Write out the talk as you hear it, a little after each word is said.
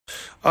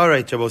All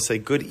right,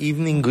 Jabosai, good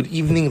evening, good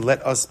evening.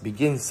 Let us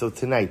begin. So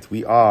tonight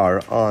we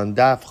are on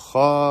Daf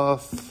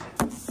Chaf,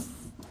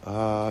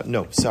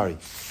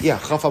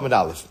 Chaf Amud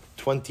Aleph,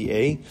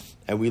 20a,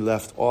 and we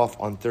left off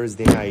on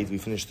Thursday night. We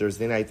finished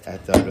Thursday night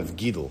at Rav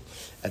Gidl,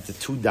 at the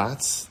two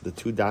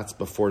dots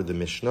before the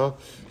Mishnah.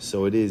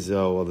 So it is,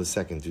 the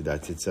second two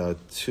dots. It's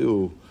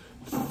 2,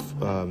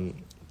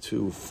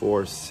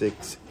 4,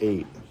 6,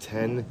 8,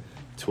 10,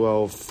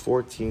 12,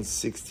 14,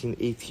 16,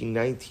 18,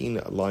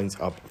 19 lines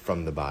up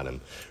from the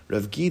bottom.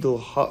 Rav Gidl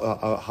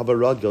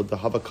havaragil the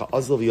havaka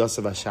azl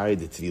v'yasav ashari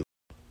detvila.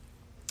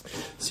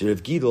 So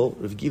Rav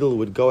Gidl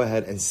would go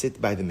ahead and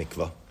sit by the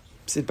mikvah,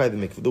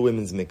 the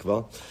women's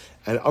mikvah,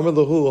 and amar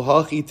lahu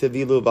hachi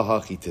tevilu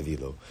v'hachi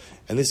tevilu.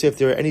 And this way, if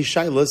there are any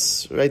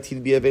shilas, right,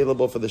 he'd be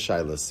available for the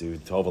shilas. He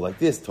would tova like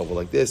this.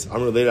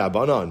 Amar leira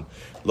abanan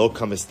lo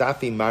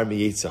kamistafi mar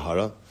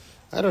miyetzahara.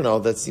 I don't know,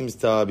 that seems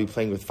to be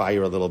playing with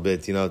fire a little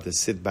bit, to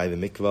sit by the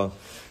mikvah,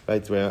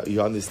 right, where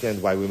you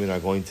understand why women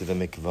are going to the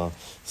mikvah.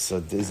 So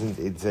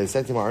I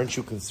said to him, aren't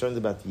you concerned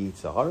about the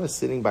Yitzhahara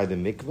sitting by the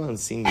mikvah and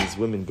seeing these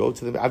women go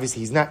to the mikvah?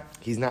 Obviously,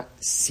 he's not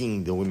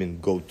seeing the women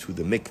go to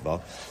the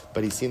mikvah,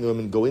 but he's seeing the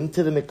women go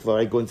into the mikvah,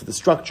 right, go into the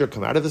structure,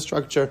 come out of the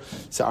structure.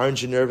 So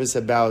aren't you nervous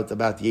about the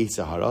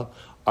Yitzhahara?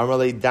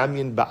 Amarle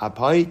damyan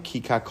ba'apai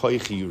ki kakoi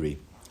chiyuri.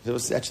 It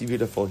was actually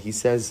beautiful. He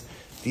says,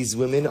 these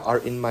women are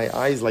in my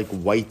eyes like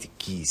white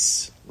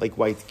geese.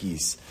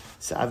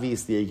 So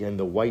obviously, again,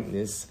 the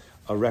whiteness,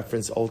 a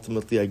reference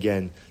ultimately,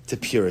 again, to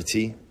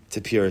purity.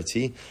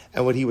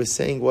 And what he was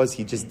saying was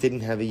he just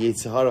didn't have a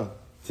Yetzirah.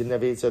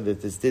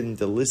 That this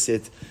didn't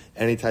elicit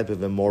any type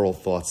of immoral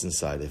thoughts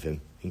inside of him.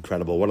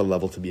 Incredible. What a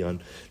level to be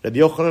on. Rabbi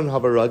Yochanan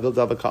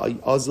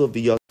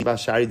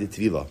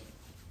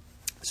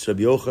So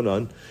Rabbi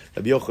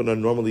Yochanan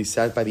normally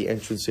sat by the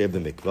entranceway of the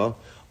mikvah.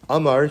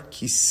 Amar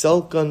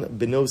kiselkan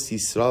benos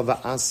Yisra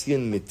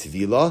va'asyan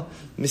mitvila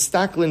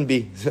mistaklin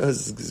bi.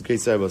 This is a great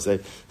story about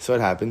say. So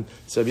what happened?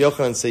 So Rabbi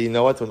Yochanan said, you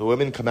know what? When the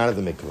women come out of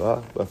the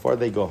mikvah, before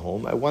they go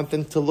home, I want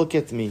them to look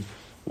at me.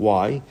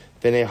 Why?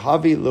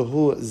 V'nehavi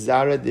lehu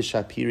zara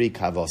deshapiri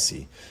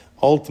kavasi.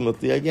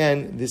 Ultimately,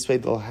 again, this way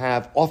they'll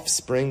have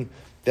offspring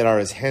that are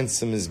as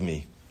handsome as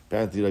me.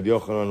 Apparently, Rabbi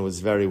Yochanan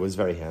was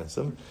very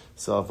handsome.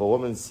 So if a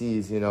woman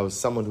sees,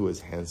 someone who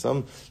is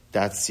handsome,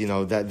 that's the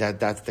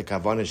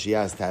kavanah she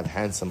has to have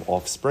handsome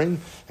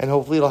offspring, and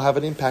hopefully it'll have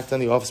an impact on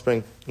the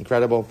offspring.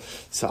 Incredible.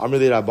 So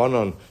Amrli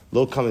Rabbanon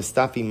lo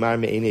kamistafi mar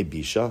me'ene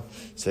bisha.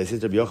 So I said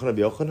to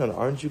Rabbi Yochanan,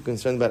 aren't you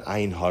concerned about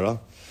ayin hara?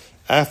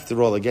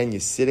 After all, again, you're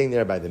sitting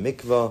there by the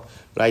mikvah,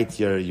 right?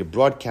 You're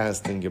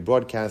broadcasting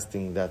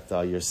that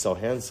you're so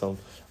handsome.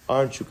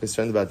 Aren't you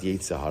concerned about the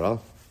Yitzhahara?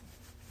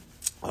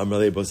 Amar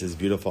Lebo says,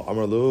 beautiful.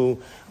 Amar Lu,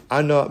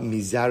 Ana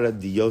Mizara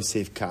di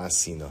Yosef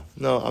Ka'asina.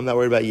 No, I'm not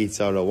worried about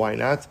Yitzhahara. Why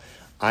not?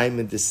 I'm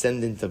a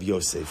descendant of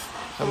Yosef.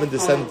 The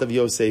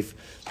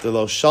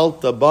Lo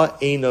Shalta Ba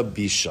Eina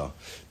Bisha.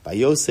 By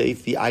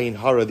Yosef, the Ayin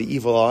Hara, the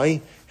evil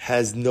eye,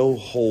 has no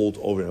hold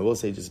over it. I will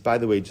say, just by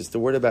the way, just a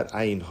word about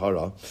Ayin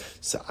Hara.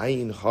 So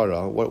Ayin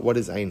Hara, what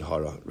is Ayin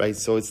Hara, right?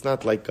 So it's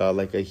not like a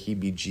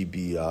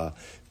heebie-jeebie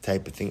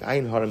type of thing.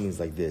 Ayin Hara means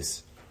like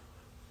this.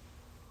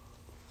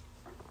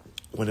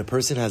 When a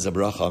person has a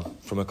bracha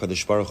from a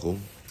Kadosh Baruch Hu,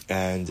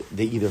 and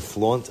they either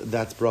flaunt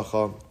that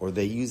bracha, or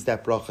they use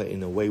that bracha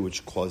in a way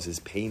which causes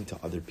pain to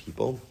other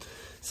people,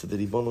 so the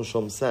Ribono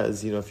Shel Olam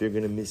says, if you're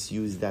going to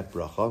misuse that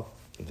bracha,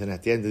 then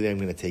at the end of the day, I'm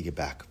going to take it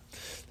back.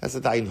 That's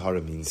what Ayin Hara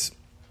means.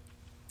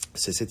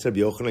 So says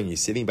Rabbi Yochanan, you're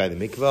sitting by the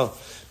mikvah,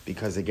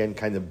 because again,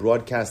 kind of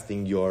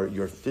broadcasting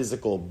your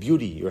physical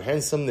beauty, your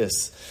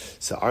handsomeness.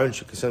 So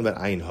aren't you concerned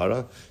about Ayin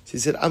Hara? So he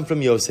said, I'm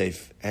from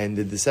Yosef, and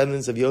the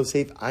descendants of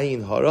Yosef,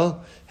 Ayin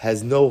Hara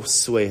has no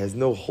sway, has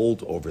no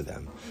hold over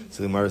them.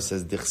 So the Gemara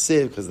says,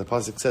 Dichsiv, because the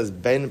pasuk says,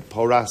 Ben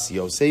Poras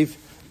Yosef,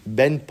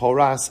 Ben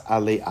Poras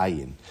Ale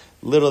Ayin.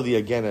 Literally,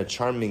 again, a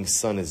charming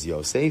son is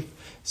Yosef.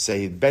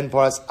 Say Ben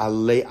Poras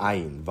Ale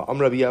Ayin. Va'am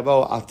Rabbi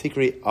Yavo al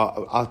tikri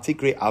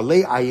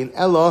Ale Ayin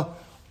Ella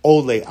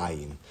Ole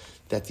Ayin.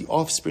 That the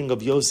offspring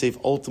of Yosef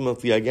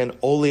ultimately, again,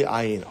 Ole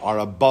Ayin, are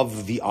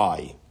above the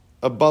eye,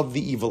 above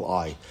the evil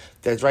eye.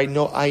 That's right,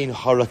 no Ayin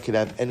Hara could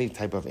have any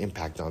type of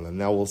impact on them.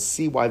 Now we'll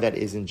see why that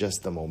is in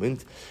just a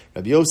moment.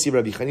 Rabbi Yossi,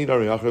 Rabbi Chanina,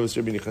 Rabbi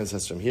Yochanan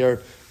says from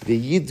here, the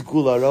Yid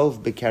Gularov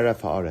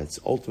Bekaraf Haaretz.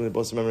 Ultimately,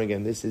 both remember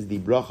again, this is the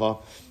bracha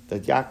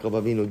that Yaakov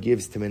Avinu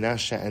gives to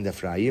Menashe and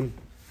Ephraim.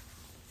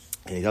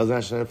 And he tells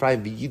Menashe and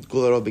Ephraim, the Yid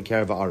Gularov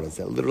Bekaraf Haaretz.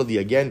 That literally,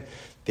 again,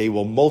 they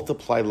will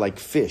multiply like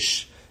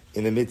fish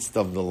in the midst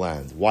of the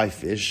land. Why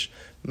fish?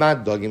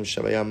 Just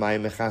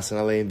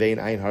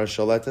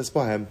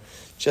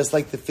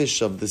like the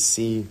fish of the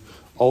sea,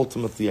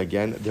 ultimately,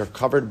 again, they're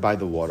covered by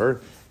the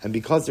water, and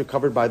because they're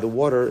covered by the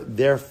water,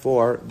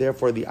 therefore the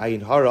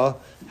Ayin Hara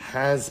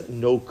has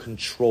no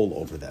control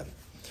over them.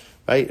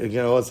 Right?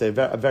 Again, I will say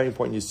a very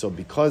important use. So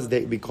because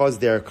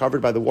they're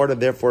covered by the water,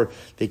 therefore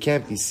they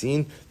can't be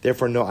seen,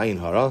 therefore no Ayin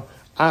Hara.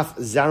 Af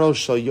zaro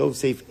shel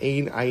Yosef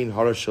ein Ayin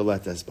Hara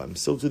sholetes bam.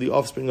 So to the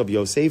offspring of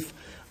Yosef,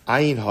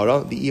 Ayin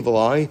hara, the evil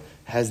eye,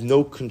 has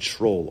no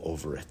control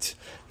over it.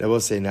 Now we'll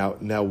say,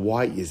 now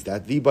why is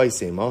that? V'bay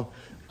sema,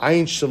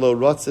 ayin shalo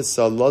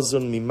ratzasa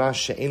lazun mima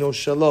she'eno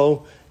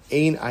shalo,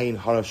 ein ayin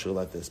hara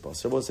shalat ispa.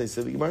 So we'll say,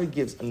 so the Gemara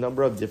gives a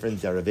number of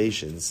different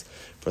derivations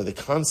for the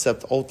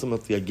concept,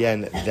 ultimately,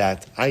 again,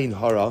 that ayin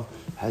hara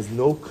has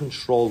no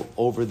control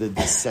over the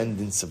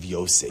descendants of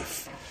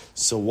Yosef.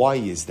 So why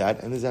is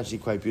that? And this is actually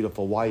quite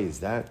beautiful. Why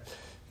is that?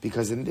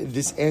 Because in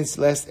this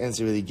last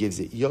answer really gives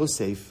it.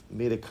 Yosef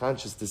made a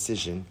conscious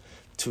decision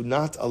to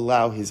not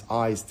allow his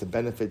eyes to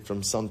benefit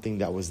from something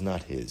that was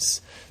not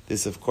his.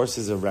 This, of course,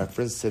 is a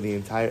reference to the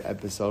entire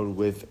episode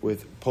with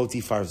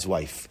Potiphar's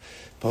wife.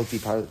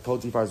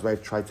 Potiphar's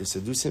wife tried to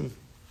seduce him,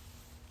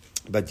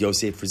 but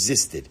Yosef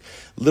resisted.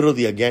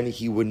 Literally, again,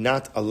 he would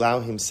not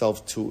allow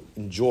himself to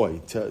enjoy,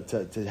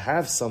 to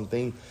have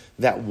something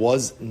that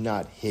was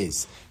not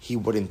his. He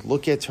wouldn't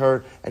look at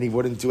her, and he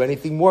wouldn't do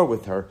anything more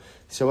with her.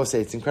 So I'll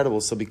say it's incredible.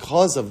 So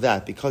because of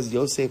that, because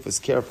Yosef was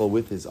careful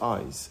with his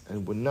eyes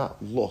and would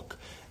not look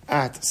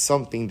at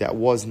something that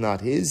was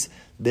not his,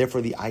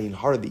 therefore the ayin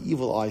hara, the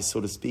evil eye,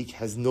 so to speak,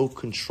 has no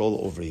control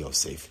over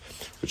Yosef,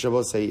 which I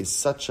will say is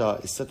such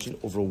an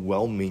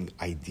overwhelming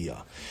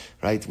idea,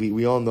 right?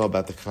 We all know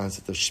about the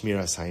concept of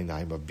shmiras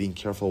ha'inayim, of being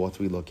careful what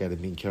we look at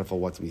and being careful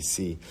what we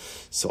see.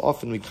 So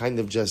often we kind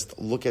of just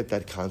look at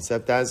that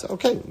concept as,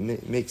 okay,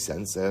 it makes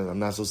sense, and I'm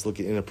not supposed to look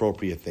at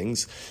inappropriate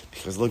things,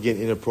 because looking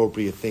at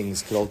inappropriate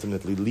things could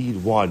ultimately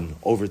lead one,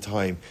 over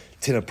time,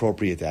 to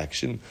inappropriate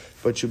action.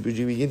 But you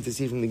begin to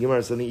see from the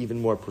Gemara something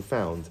even more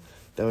profound,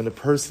 that when a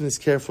person is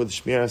careful with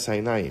shmiras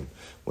ha'inayim,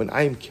 when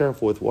I am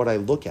careful with what I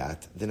look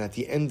at, then at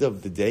the end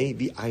of the day,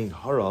 the ayin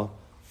hara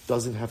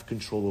doesn't have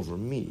control over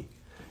me.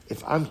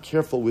 If I'm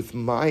careful with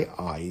my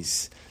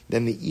eyes,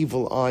 then the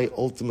evil eye,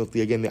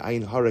 ultimately, again, the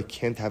ayin hara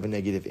can't have a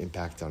negative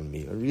impact on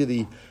me. A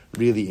really,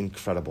 really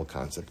incredible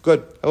concept.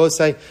 Good. I will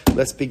say,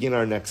 let's begin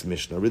our next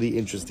Mishnah. A really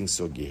interesting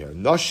sugya here.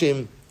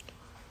 Noshim.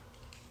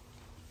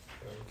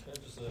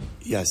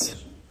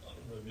 Yes.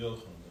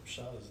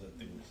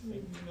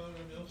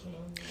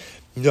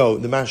 No,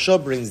 the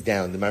Maharsha brings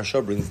down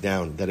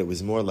that it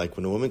was more like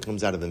when a woman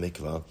comes out of the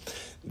mikvah,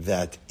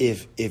 that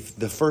if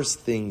the first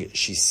thing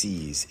she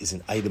sees is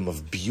an item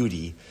of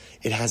beauty,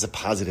 it has a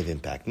positive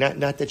impact.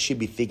 Not that she'd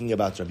be thinking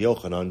about Rabbi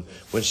Yochanan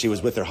when she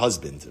was with her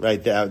husband,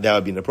 right? That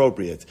would be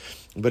inappropriate.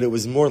 But it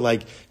was more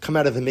like, come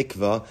out of the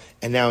mikvah,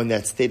 and now in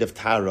that state of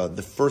Tara,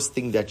 the first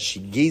thing that she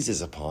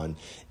gazes upon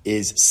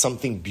is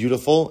something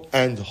beautiful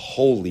and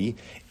holy.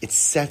 It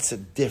sets a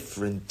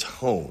different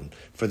tone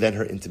for then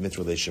her intimate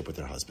relationship with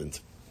her husband.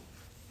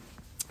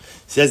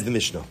 Says the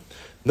Mishnah.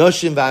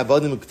 Noshim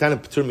va'avadim u'ketanim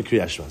p'tur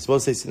miKriyat Shema. So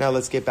now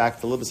let's get back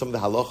to a little bit some of the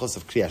halachos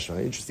of Kriyat Shema.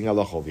 Interesting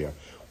halacha over here.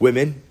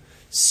 Women,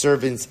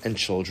 servants, and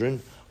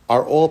children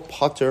are all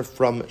patur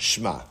from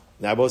Shema.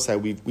 Now, I will say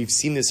we've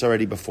seen this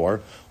already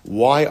before.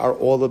 Why are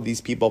all of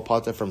these people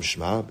patur from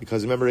Shema?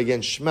 Because remember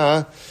again,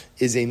 Shema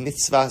is a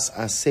mitzvahs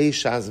aseh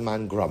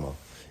shazman grama.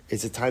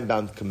 It's a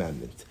time-bound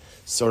commandment.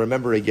 So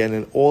remember again,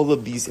 and all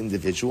of these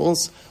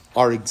individuals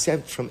are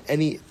exempt from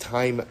any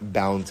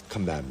time-bound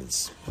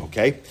commandments.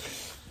 Okay?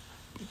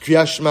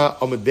 Kriyat Shema,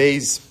 Amud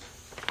Beis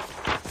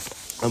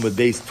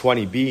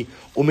 20b,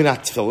 Uminat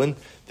Tefillin.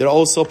 They're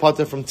also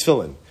patur from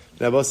Tefillin.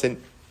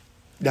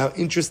 Now,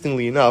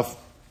 interestingly enough,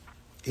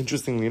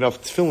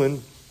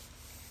 Tefillin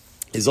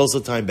is also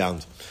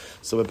time-bound.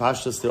 So with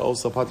Pashtus, they're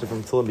also patur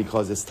from Tefillin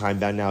because it's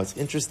time-bound. Now, it's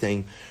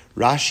interesting.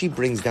 Rashi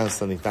brings down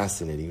something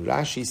fascinating.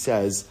 Rashi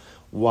says,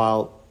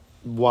 while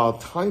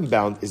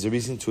time-bound is a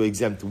reason to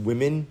exempt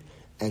women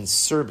and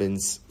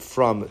servants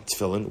from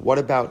tefillin, what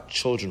about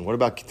children? What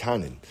about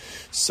ketanin?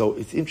 So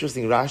it's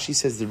interesting. Rashi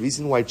says the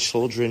reason why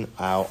children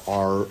are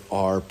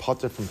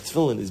patur from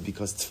tefillin is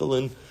because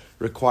tefillin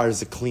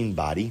requires a clean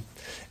body,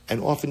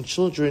 and often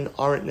children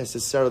aren't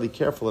necessarily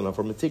careful enough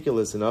or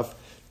meticulous enough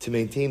to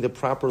maintain the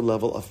proper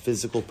level of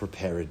physical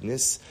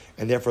preparedness,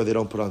 and therefore they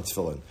don't put on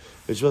tefillin.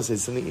 Which will say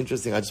something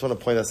interesting. I just want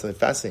to point out something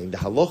fascinating. The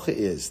halacha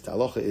is,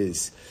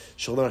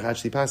 Shulchan Aruch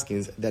actually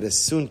paskins, that as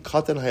soon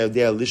katan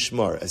hayodea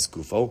lishmar es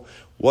gufo,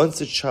 once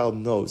a child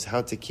knows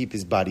how to keep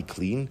his body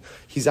clean,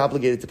 he's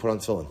obligated to put on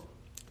tefillin.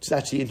 Which is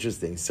actually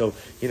interesting. So,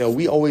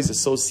 we always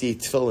associate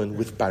tefillin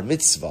with bar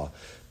mitzvah,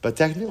 but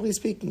technically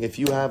speaking, if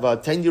you have a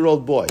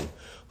 10-year-old boy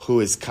who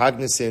is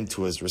cognizant,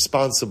 who is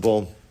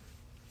responsible,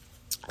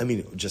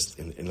 just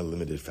in a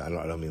limited fashion.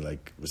 I don't mean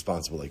like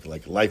responsible,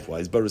 like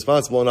life-wise, but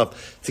responsible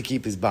enough to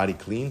keep his body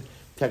clean.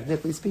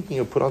 Technically speaking,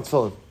 he'll put on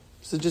tefillin.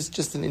 So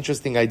just an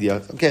interesting idea.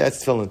 Okay,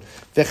 that's tefillin.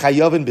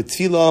 V'chayavin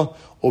b'tfila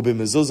or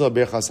b'mezuzah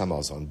berachos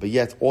hamazon. But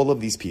yet, all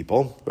of these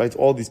people, right?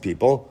 All these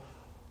people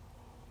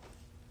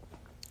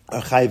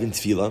are chayiv in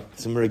tefillah.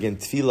 So remember again,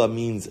 tefillah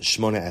means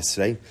shmona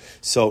esrei.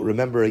 So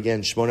remember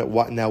again,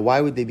 shmona. Now,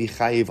 why would they be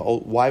chayiv?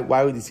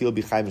 Why would these people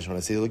be chayiv in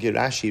shmona? So look at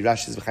Rashi.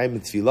 Rashi is chayiv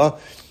in tefillah.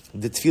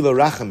 The tefillah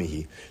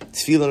rachamihi.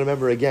 Tefillah,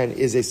 remember again,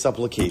 is a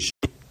supplication.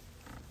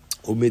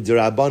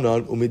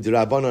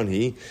 Umidrabanan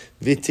hi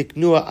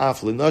v'tiknua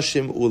af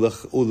l'nashim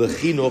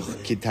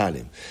ulechinuch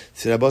kitanim.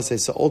 So Rabbi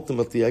says, so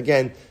ultimately,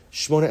 again,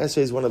 Shmona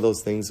Esrei is one of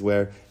those things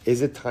where,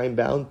 is it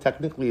time-bound?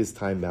 Technically it's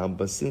time-bound,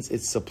 but since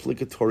it's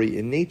supplicatory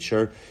in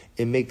nature,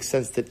 it makes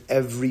sense that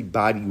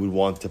everybody would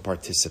want to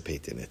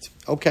participate in it.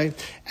 Okay?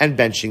 And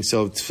benching.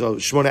 So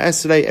Shmona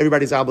Esrei,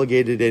 everybody's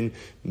obligated in.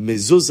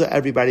 Mezuzah,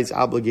 everybody's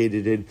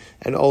obligated in.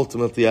 And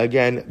ultimately,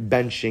 again,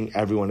 benching,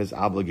 everyone is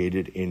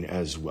obligated in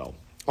as well.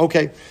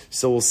 Okay?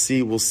 So we'll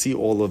see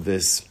all of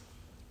this.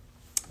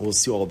 We'll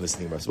see all of this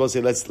thing. So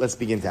let's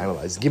begin to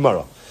analyze.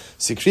 Gemara.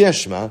 So Kriya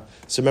Shema.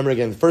 So remember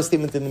again, the first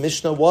statement in the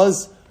Mishnah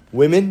was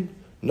women,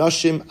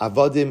 nashim,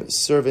 avadim,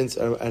 servants.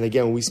 And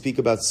again, when we speak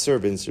about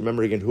servants,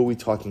 remember again, who are we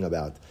talking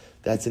about?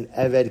 That's an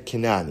Eved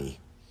Kenani,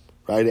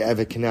 right? An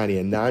Eved Kenani,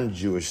 a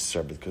non-Jewish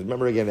servant. Because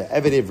remember again, an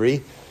Eved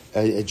Ivri,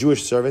 a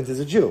Jewish servant is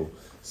a Jew.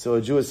 So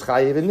a Jew is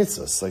chayiv and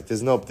nitzos. Like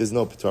there's no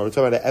Torah. We're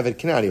talking about an Eved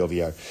Kenani over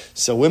here.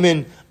 So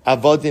women,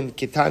 avodim,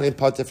 kitanim,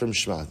 pata from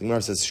Shema. The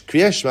Gemara says,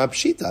 Kriya Shema,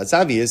 pshita. It's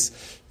obvious.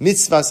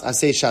 Mitzvahs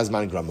aseh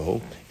shazman gramahu.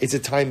 It's a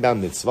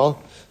time-bound mitzvah.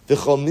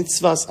 V'chol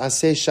mitzvahs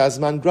aseh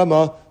shazman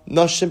grama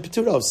nashim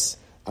peturos.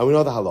 And we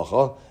know the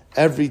halacha.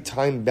 Every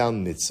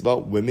time-bound mitzvah,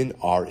 women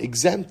are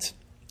exempt.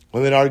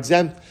 Women are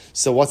exempt.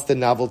 So what's the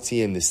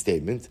novelty in this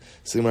statement?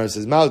 So the Gemara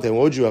says, Ma'otem,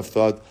 what would you have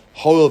thought?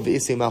 Hoil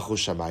v'isei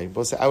malchus shamayim.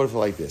 But I would have thought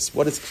like this.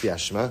 What is Kriya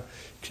Shema?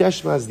 Kriya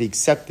Shema is the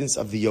acceptance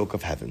of the yoke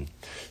of heaven.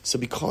 So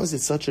because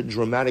it's such a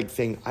dramatic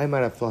thing, I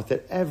might have thought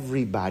that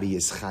everybody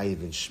is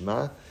chayiv in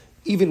Shema.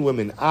 Even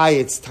women.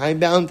 It's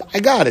time-bound. I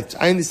got it.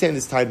 I understand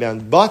it's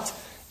time-bound. But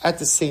at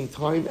the same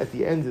time, at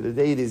the end of the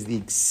day, it is the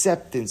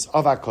acceptance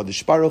of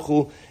HaKadosh Baruch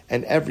Hu,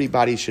 and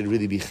everybody should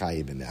really be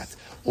chayiv in that.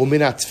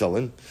 Uminat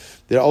tefillin.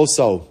 They're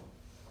also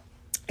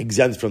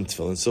exempt from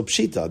tefillin. So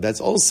pshita,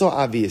 that's also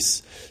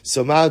obvious.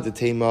 So ma'od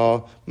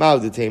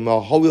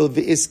detema, hoil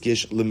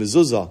v'iskish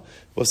lemezuzah.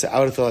 We'll say, I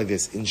would have thought like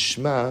this. In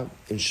Shema,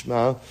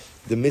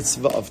 the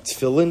mitzvah of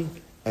tefillin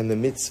and the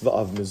mitzvah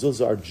of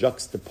mezuzah are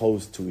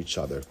juxtaposed to each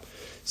other.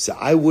 So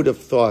I would have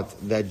thought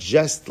that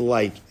just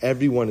like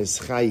everyone is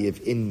chayiv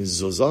in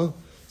mezuzah,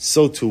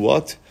 so to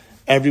what?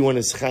 Everyone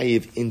is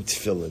chayiv in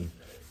tefillin.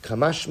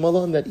 Kamash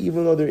malon, that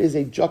even though there is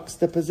a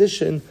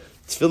juxtaposition,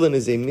 tefillin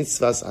is a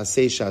mitzvahs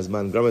aseh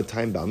shazman grama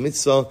time-bound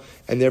mitzvah,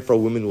 and therefore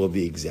women will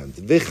be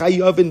exempt.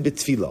 V'chayavin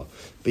b'tefillah,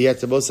 but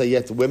yet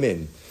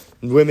women,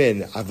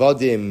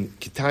 avadim,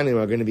 kitanim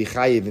are going to be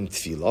chayiv in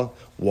tefillah.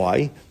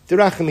 Why?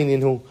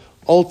 Derachaminin,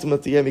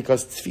 ultimately,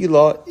 because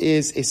tefillah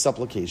is a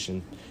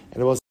supplication.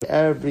 And it was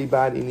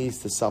everybody needs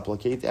to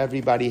supplicate.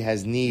 Everybody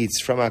has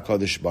needs from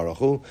HaKadosh Baruch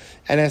Hu.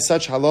 And as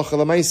such, halacha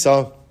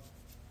l'maisa,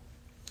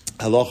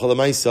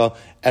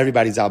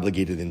 everybody's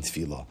obligated in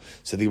tefillah.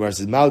 So the Gemara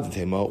says,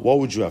 Ma'odetema, what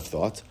would you have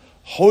thought?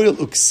 Hoil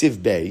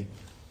uksiv bei.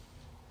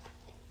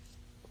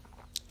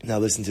 Now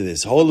listen to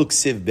this. Hoil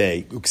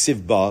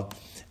uksiv ba,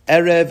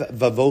 erev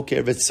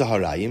vavoker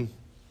v'tzaharayim,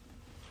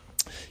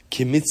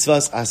 ki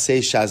mitzvahs aseh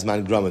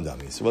shazman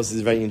gramadami. So this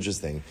is very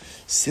interesting.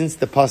 Since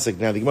the pasuk,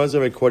 now the Gemara is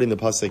already quoting the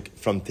pasuk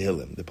from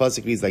Tehillim. The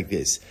pasuk reads like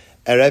this: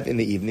 Erev in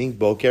the evening,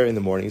 Boker in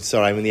the morning,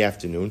 Tzarayim in the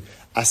afternoon,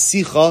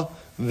 Asicha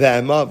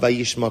ve'ema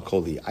vayishma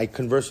koli. I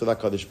converse with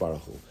HaKadosh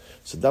Baruch Hu.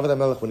 So David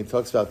HaMelech, when he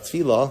talks about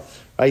tefillah,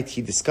 right,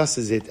 he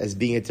discusses it as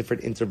being at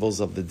different intervals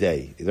of the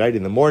day, right?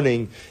 In the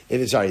morning, in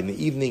the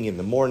evening, in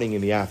the morning,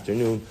 in the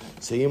afternoon.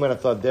 So you might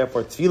have thought,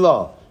 therefore,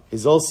 tefillah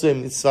is also a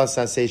mitzvah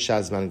saseh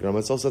shazman grama.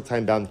 It's also a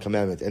time-bound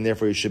commandment, and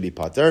therefore you should be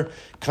pater.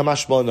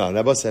 Kamash malna.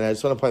 Rabbi said, I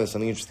just want to point out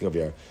something interesting over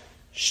here.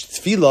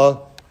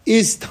 Tefillah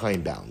is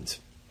time-bound.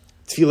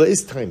 Tefillah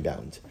is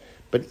time-bound.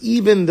 But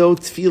even though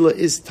tefillah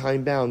is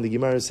time-bound, the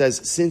Gemara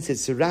says, since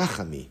it's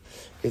rachami,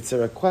 it's a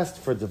request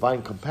for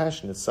divine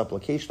compassion, it's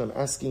supplication, I'm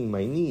asking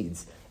my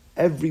needs,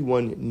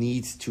 everyone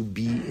needs to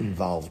be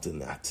involved in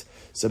that.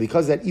 So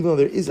because that, even though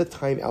there is a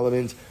time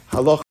element,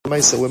 halacha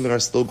l'maisa, women are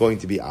still going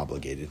to be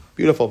obligated.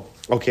 Beautiful.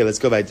 Okay, let's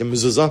go back to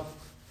mezuzah.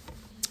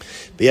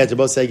 But yeah, to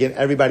both say again,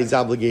 everybody's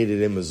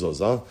obligated in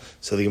mezuzah.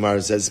 So the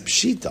Gemara says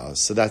pshita.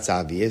 So that's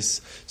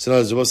obvious. So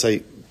now to both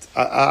say,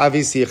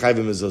 obviously, chayv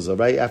mezuzah,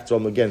 right? After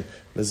all, again,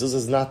 mezuzah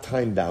is not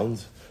time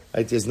bound.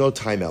 Right? There's no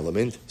time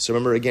element. So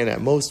remember again, at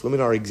most, women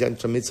are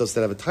exempt from mitzvahs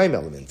that have a time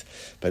element.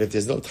 But if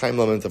there's no time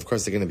element, of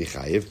course they're going to be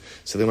chayiv.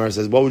 So the Gemara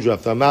says, what would you have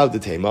thought?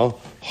 Ma'od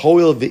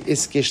hoil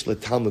v'iskish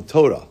l'talmud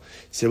Torah.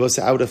 So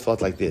I would have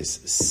thought like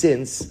this.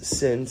 Since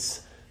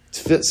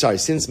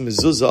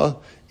mezuzah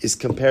is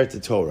compared to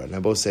Torah. Now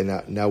both say,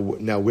 now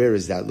where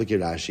is that? Look at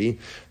Rashi.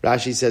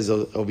 Rashi says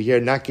over here,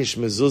 nakish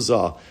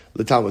mezuzah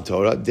l'talmud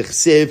Torah,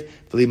 dichsiv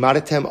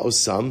v'limaratem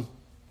osam,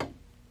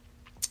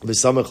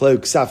 so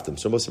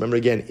most remember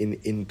again,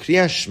 in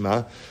Kriya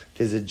Shema,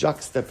 there's a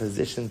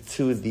juxtaposition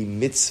to the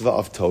mitzvah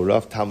of Torah,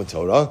 of Talmud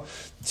Torah,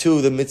 to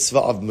the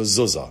mitzvah of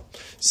mezuzah.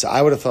 So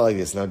I would have thought like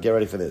this. Now get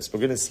ready for this. We're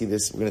going to see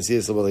this a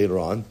little bit later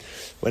on.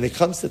 When it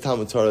comes to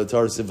Talmud Torah, the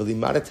Torah says,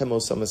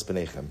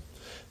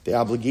 the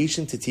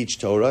obligation to teach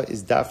Torah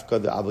is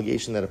dafka, the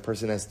obligation that a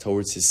person has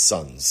towards his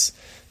sons.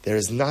 there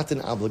is not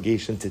an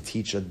obligation to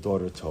teach a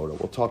daughter Torah.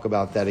 We'll talk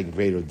about that in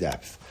greater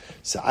depth.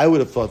 So I would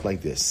have thought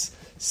like this.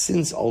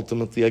 Since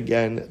ultimately,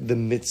 again, the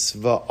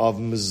mitzvah of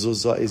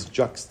mezuzah is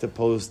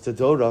juxtaposed to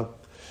Torah,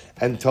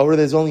 and Torah,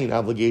 there's only an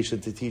obligation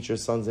to teach your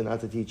sons and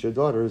not to teach your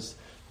daughters.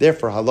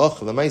 Therefore,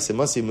 halacha l'maaseh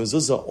masi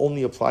mezuzah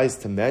only applies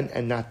to men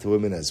and not to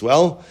women as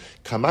well.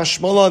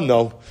 Kamash mala,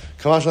 no.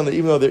 Kamash mala,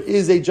 even though there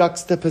is a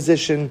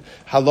juxtaposition,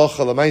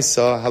 halacha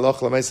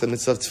l'maaseh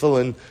mitzvah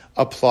tefillin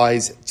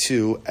applies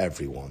to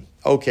everyone.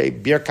 Okay,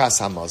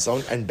 birkas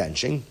hamazon and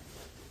benching.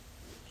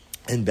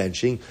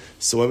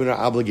 So women are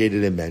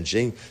obligated in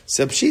benching.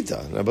 So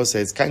pshita, and I both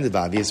say it's kind of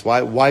obvious.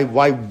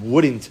 Why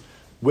wouldn't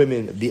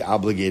women be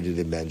obligated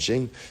in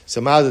benching? So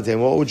ma'adatem,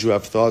 what would you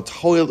have thought?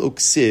 Hoil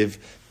uksiv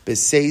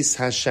b'seis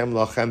Hashem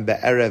lachem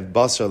be'erev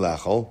basar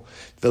lechol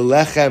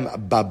v'lechem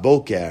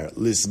baboker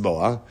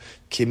lisboa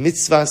ki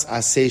mitzvahs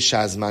aseh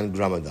shazman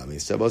gramadami.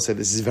 So I both say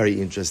this is very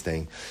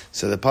interesting.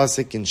 So the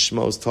pasuk in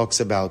Shmos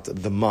talks about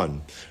the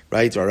man,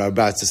 right, or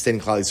about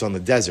sustaining Klal Yisrael on the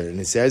desert, and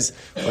it says,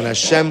 when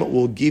Hashem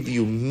will give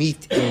you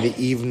meat in the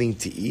evening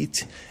to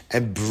eat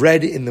and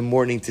bread in the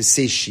morning to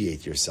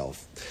satiate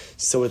yourself.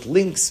 So it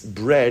links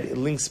bread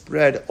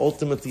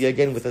ultimately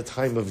again with a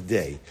time of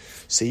day.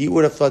 So you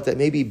would have thought that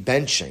maybe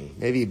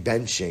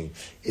benching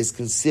is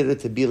considered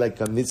to be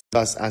like a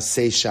mitzvahs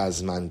aseh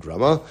shazman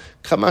grama.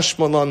 Kamash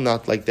malon,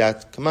 not like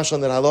that. Kamash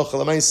malon, that halacha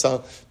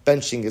l'maisa,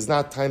 benching is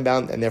not time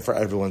bound, and therefore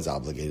everyone's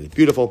obligated.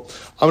 Beautiful.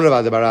 Amar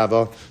Rava de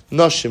Barava,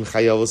 noshim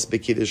chayavos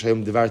bekiddush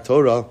hayom devar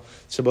Torah.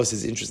 Shabbos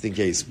is an interesting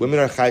case. Women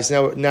are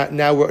chayos.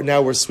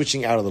 Now we're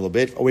switching out a little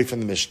bit away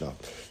from the Mishnah.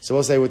 So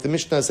we'll say what the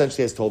Mishnah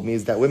essentially has told me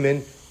is that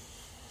women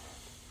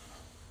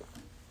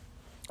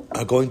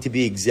are going to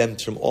be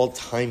exempt from all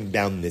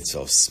time-bound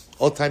mitzvos.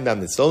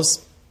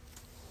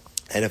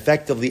 And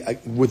effectively,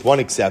 with one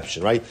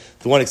exception, right?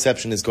 The one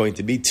exception is going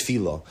to be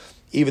tefillah.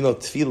 Even though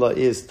tefillah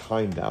is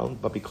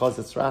time-bound, but because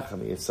it's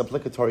rachami, it's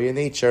supplicatory in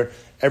nature,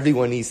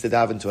 everyone needs to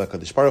daven to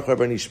HaKadosh Baruch Hu,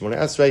 Shemona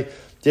Esrei,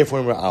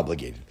 therefore we're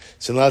obligated.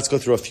 So now let's go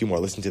through a few more.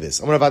 Listen to this.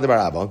 Amar Rava de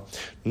Barava,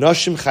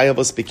 Noshim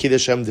chayavos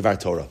b'kiddush hayom devar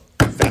Torah.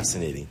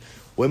 Fascinating.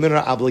 Women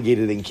are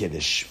obligated in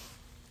Kiddush.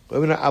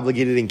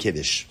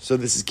 So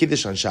this is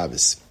Kiddush on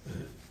Shabbos.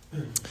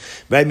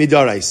 Right,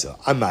 midaraisa.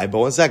 Amai, but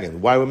 1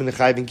 second. Why are women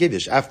chayiv in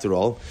Kiddush? After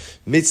all,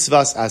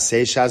 mitzvahs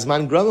aseh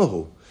shazman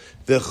gramahu.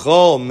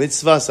 V'chol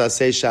mitzvahs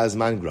aseh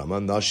shazman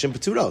grama nashim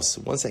p'turos.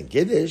 1 second.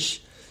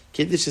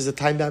 Kiddush is a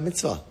time-bound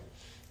mitzvah.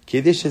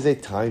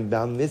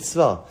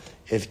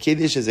 If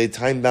Kiddush is a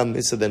time-bound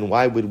mitzvah, then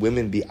why would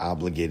women be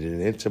obligated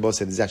in it? Shabbos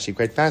said it's actually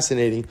quite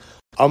fascinating.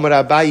 Amar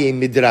Abaye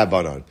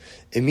midrabanan.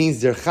 It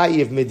means they're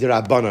chayiv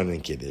midrabanan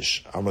in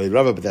Kiddush. Amar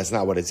Rava, but that's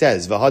not what it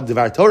says. V'had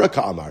devar Torah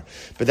ka'amar.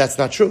 But that's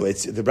not true.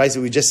 It's the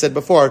brayso we just said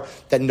before,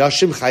 that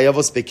nashim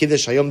chayavos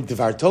beKiddush hayom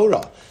devar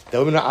Torah. That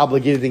women are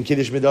obligated in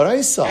Kiddush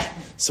midaraisa.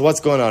 So what's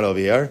going on over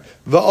here?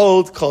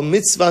 V'od kol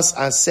mitzvahs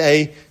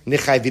aseh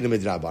nechayvinu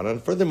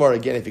midrabanan. Furthermore,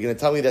 again, if you're going to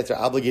tell me that they're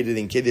obligated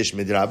in Kiddush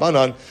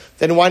midrabanan,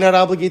 then why not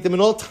obligate them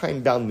in all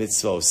time-bound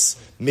mitzvos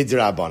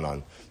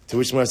midrabanan? To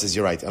which Gemara says,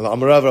 you're right. Allah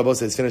Amar Rabba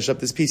says, finish up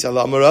this piece.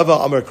 Allah Amar Rabba,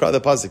 Amar Kra,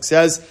 the pasuk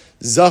says,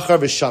 Zachar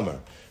v'Shamar.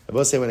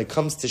 Rabba say, when it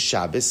comes to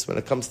Shabbos,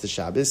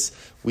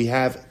 we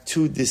have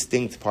two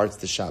distinct parts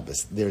to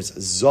Shabbos. There's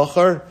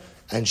Zachar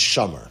and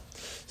Shamar.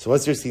 So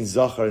what's there between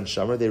Zachar and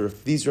Shamar?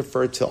 These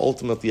refer to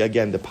ultimately,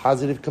 again, the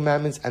positive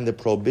commandments and the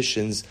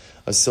prohibitions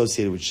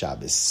associated with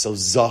Shabbos. So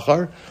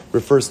Zachar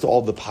refers to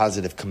all the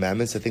positive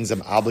commandments, the things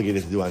I'm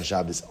obligated to do on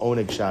Shabbos,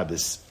 Oneg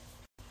Shabbos,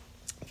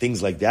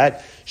 things like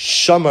that.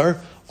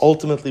 Shamar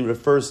ultimately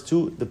refers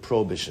to the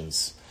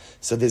prohibitions.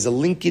 So there's a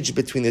linkage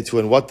between the two,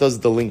 and what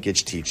does the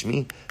linkage teach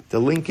me? The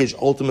linkage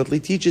ultimately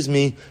teaches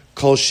me,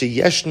 Kol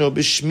sheyeshno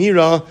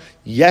b'shmira,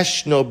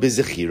 yeshno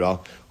b'zechira.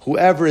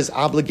 Whoever is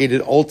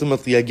obligated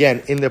ultimately,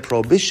 again, in the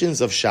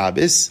prohibitions of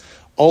Shabbos,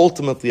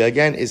 ultimately,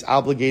 again, is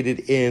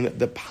obligated in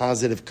the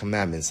positive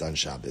commandments on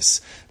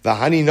Shabbos.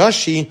 V'hani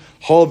nashi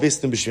hol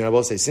visnu b'shmira. I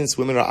will say, since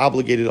women are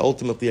obligated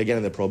ultimately, again,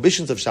 in the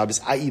prohibitions of Shabbos,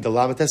 i.e. the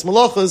lamates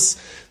malachas,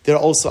 they're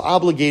also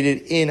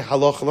obligated in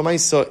halacha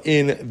l'maisa,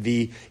 in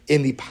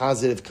the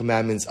positive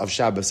commandments of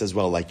Shabbos as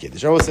well, like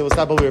Kiddush. I will say, we'll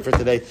stop over here for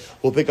today.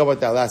 We'll pick up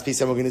with that last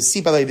piece, and we're going to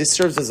see, by the way, this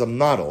serves as a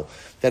model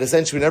that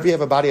essentially whenever you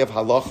have a body of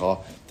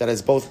halacha that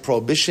has both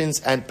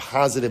prohibitions and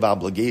positive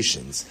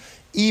obligations,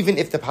 even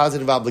if the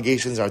positive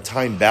obligations are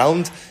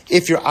time-bound,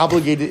 if you're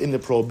obligated in the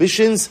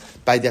prohibitions,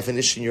 by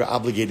definition, you're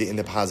obligated in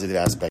the positive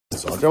aspects.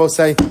 So I will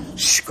say,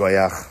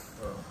 shkoyach.